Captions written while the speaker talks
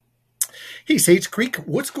Hey, Sage Creek,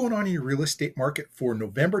 what's going on in your real estate market for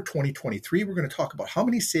November 2023? We're going to talk about how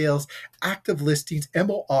many sales, active listings,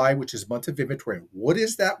 MOI, which is months of inventory. What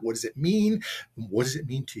is that? What does it mean? And what does it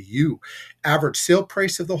mean to you? Average sale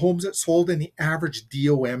price of the homes that sold and the average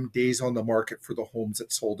DOM days on the market for the homes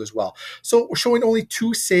that sold as well. So we're showing only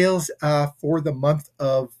two sales for the month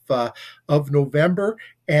of November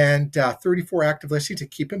and 34 active listings. And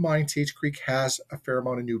keep in mind, Sage Creek has a fair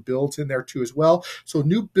amount of new builds in there too as well. So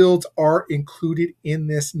new builds are included in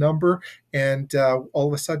this number, and all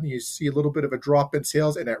of a sudden you see a little bit of a drop in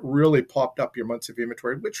sales, and it really popped up your months of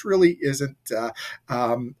inventory, which really isn't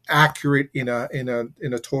accurate in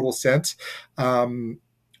a total sense.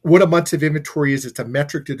 What a month of inventory is, it's a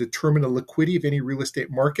metric to determine the liquidity of any real estate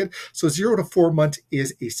market. So 0 to 4 months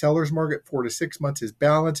is a seller's market, 4 to 6 months is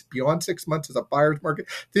balanced, beyond 6 months is a buyer's market.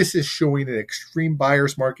 This is showing an extreme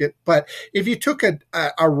buyer's market. But if you took a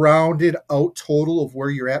rounded out total of where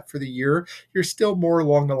you're at for the year, you're still more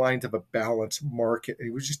along the lines of a balanced market.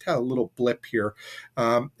 And we just had a little blip here.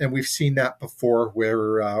 And we've seen that before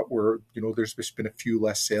where there's just been a few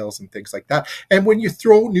less sales and things like that. And when you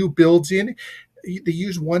throw new builds in, they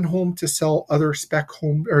use one home to sell other spec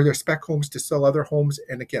homes, or their spec homes to sell other homes.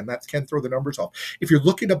 And again, that can throw the numbers off. If you're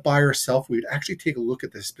looking to buy or sell, we'd actually take a look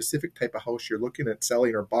at the specific type of house you're looking at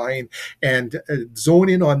selling or buying and zone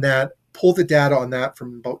in on that. Pull the data on that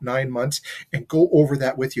from about 9 months and go over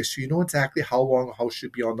that with you, so you know exactly how long a house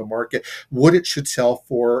should be on the market, what it should sell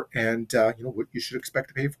for, and what you should expect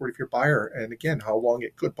to pay for it if you're a buyer, and again, how long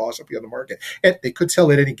it could possibly be on the market. And they could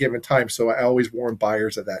sell at any given time, so I always warn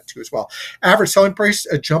buyers of that too as well. Average selling price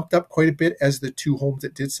jumped up quite a bit as the two homes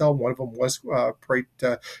that did sell. One of them was quite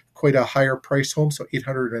a higher price home, so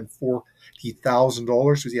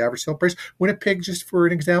 $840,000 was the average sale price. Winnipeg, just for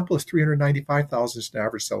an example, is $395,000 is an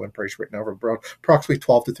average selling price right now for approximately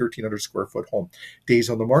 12 to 1,300 square foot home.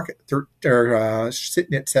 Days on the market, they're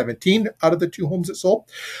sitting at 17 out of the two homes that sold.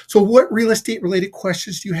 So what real estate related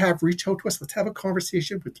questions do you have? Reach out to us. Let's have a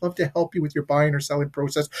conversation. We'd love to help you with your buying or selling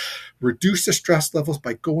process. Reduce the stress levels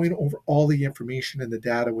by going over all the information and the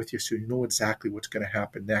data with you, so you know exactly what's going to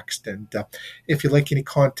happen next. And if you like any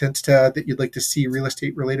content that you'd like to see real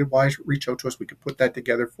estate related wise, reach out to us. We can put that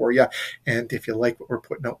together for you. And if you like what we're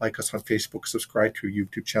putting out, like us on Facebook, subscribe to our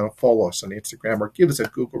YouTube channel, follow us on Instagram, or give us a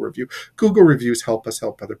Google review. Google reviews help us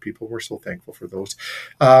help other people. We're so thankful for those.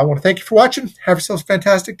 I want to thank you for watching. Have yourselves a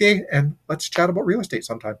fantastic day, and let's chat about real estate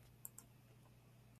sometime.